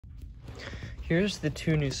here's the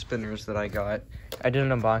two new spinners that I got. I did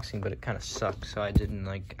an unboxing, but it kind of sucked, so I didn't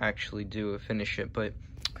like actually finish it. But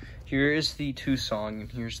here is the two song, and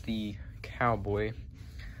here's the cowboy.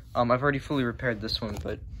 I've already fully repaired this one,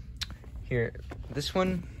 but here, this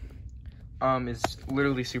one is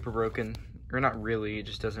literally super broken, or not really, it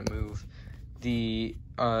just doesn't move. The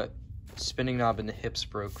spinning knob and the hips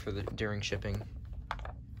broke during shipping.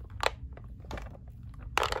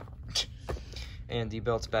 And the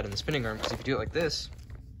belt's bad in the spinning arm, because if you do it like this,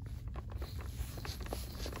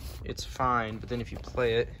 it's fine, but then if you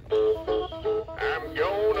play it, the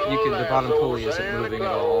bottom pulley isn't moving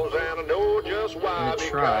at all. And it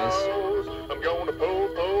tries. I'm gonna pull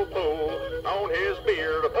on his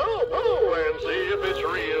beard, and see if it's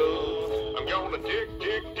real. I'm gonna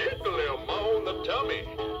tickle him on the tummy,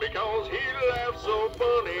 because he laughs so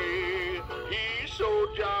funny. He's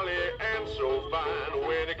so jolly and so fine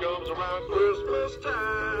when it comes around Christmas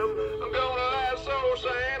time. I'm gonna lasso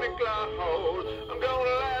Santa Claus. I'm gonna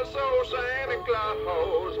lasso Santa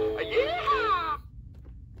Claus. Yeah!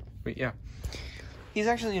 But yeah, he's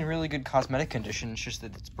actually in really good cosmetic condition. It's just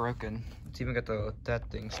that it's broken. It's even got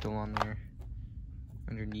that thing still on there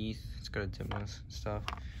underneath. It's got a tip and stuff.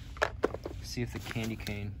 Let's see if the candy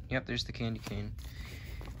cane. Yep, there's the candy cane.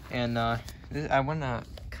 And I want to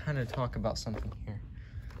kind of talk about something here.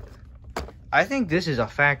 I think this is a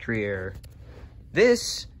factory error.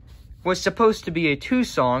 This was supposed to be a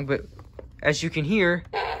 2-song, but as you can hear,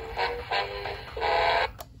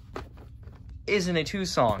 isn't a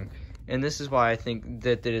 2-song. And this is why I think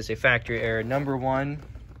that is a factory error. Number one,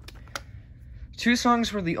 2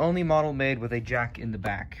 songs were the only model made with a jack in the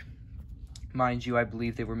back. Mind you, I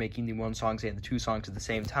believe they were making the 1 songs and the 2 songs at the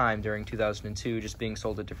same time during 2002, just being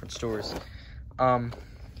sold at different stores.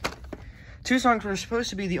 2 songs were supposed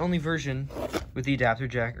to be the only version with the adapter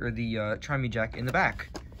jack, or the try-me jack in the back.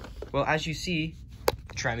 Well, as you see,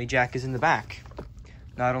 the try-me jack is in the back.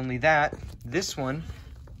 Not only that, this one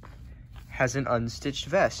has an unstitched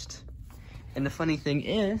vest. And the funny thing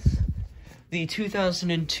is, the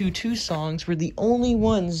 2002 2 songs were the only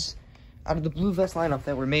ones out of the Blue Vest lineup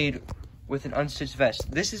that were made with an unstitched vest.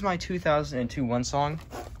 This is my 2002 1 song.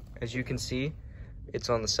 As you can see, it's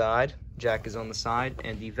on the side, jack is on the side,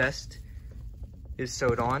 and the vest is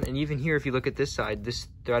sewed on. And even here, if you look at this side, this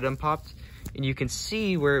thread unpopped, and you can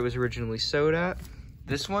see where it was originally sewed at.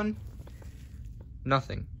 This one,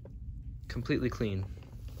 nothing. Completely clean.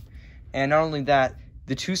 And not only that,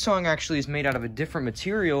 the 2 song actually is made out of a different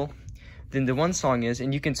material than the 1 song is,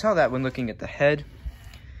 and you can tell that when looking at the head.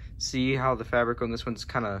 See how the fabric on this one's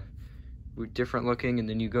kind of different looking, and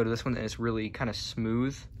then you go to this one and it's really kind of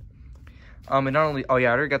smooth. And not only, oh yeah,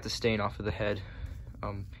 I already got the stain off of the head.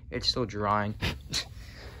 It's still drying.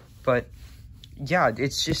 But yeah,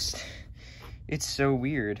 it's just, it's so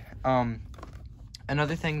weird.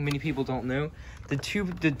 Another thing many people don't know,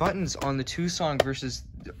 the buttons on the 2 song versus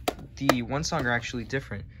the 1 song are actually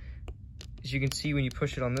different. As you can see, when you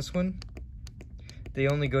push it on this one, they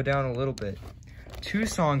only go down a little bit. 2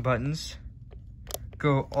 song buttons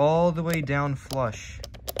go all the way down flush.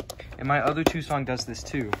 And my other 2 song does this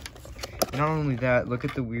too. And not only that, look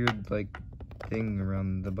at the weird like thing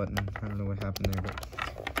around the button. I don't know what happened there, but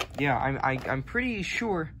yeah, I'm pretty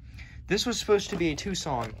sure this was supposed to be a 2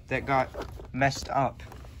 song that got messed up.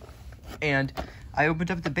 And I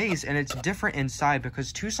opened up the base, and it's different inside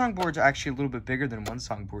because 2 song boards are actually a little bit bigger than 1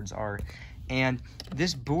 song boards are. And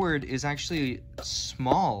this board is actually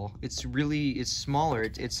small. It's smaller.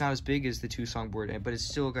 It's not as big as the 2 song board, but it's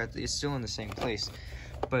still in the same place.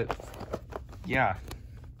 But yeah,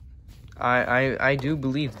 I do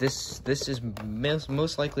believe this is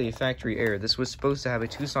most likely a factory error. This was supposed to have a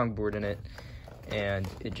 2 song board in it, and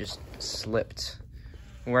it just slipped.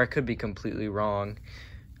 Where I could be completely wrong,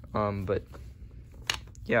 but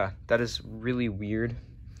yeah, that is really weird.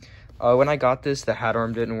 When I got this, the hat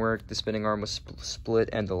arm didn't work, the spinning arm was split,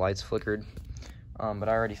 and the lights flickered. But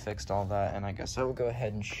I already fixed all that, and I guess I will go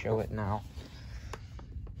ahead and show it now.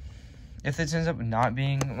 If this ends up not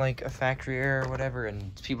being like a factory error or whatever,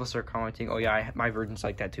 and people start commenting, oh yeah, my version's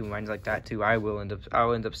like that too, mine's like that too, I'll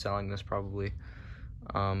end up selling this probably.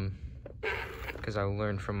 Because I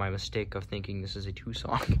learned from my mistake of thinking this is a 2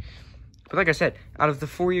 song. But like I said, out of the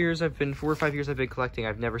 4 or 5 years I've been collecting,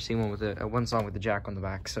 I've never seen one with a 1 song with the jack on the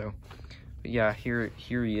back. So, but yeah, here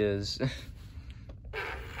he is.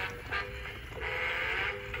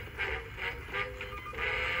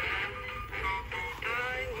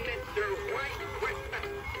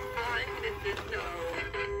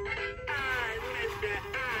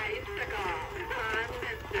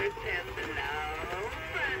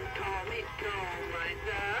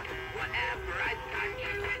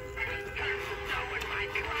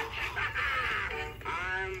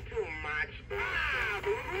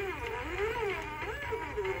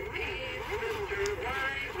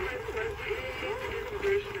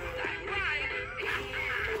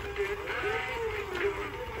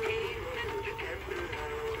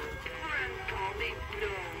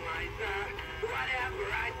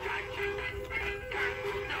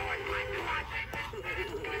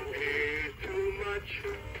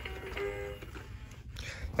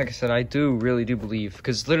 like I said, I really do believe,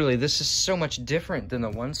 because literally this is so much different than the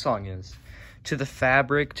one song is. To the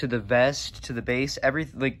fabric, to the vest, to the bass,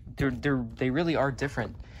 like they really are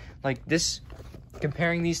different. Like this,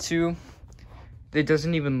 comparing these two, it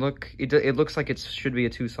doesn't even look, it looks like it should be a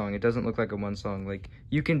 2 song. It doesn't look like a 1 song. Like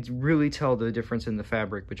you can really tell the difference in the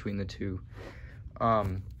fabric between the two.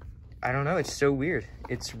 I don't know, it's so weird.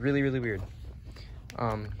 It's really weird.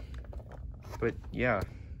 But yeah,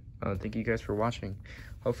 thank you guys for watching.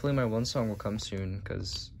 Hopefully my 1 song will come soon,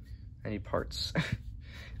 because I need parts.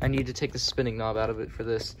 I need to take the spinning knob out of it for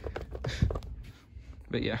this.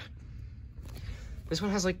 But yeah. This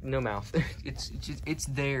one has like no mouth. It's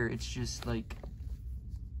there, it's just like,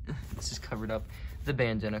 it's just covered up. The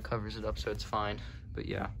bandana covers it up, so it's fine. But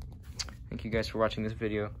yeah, thank you guys for watching this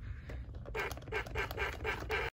video.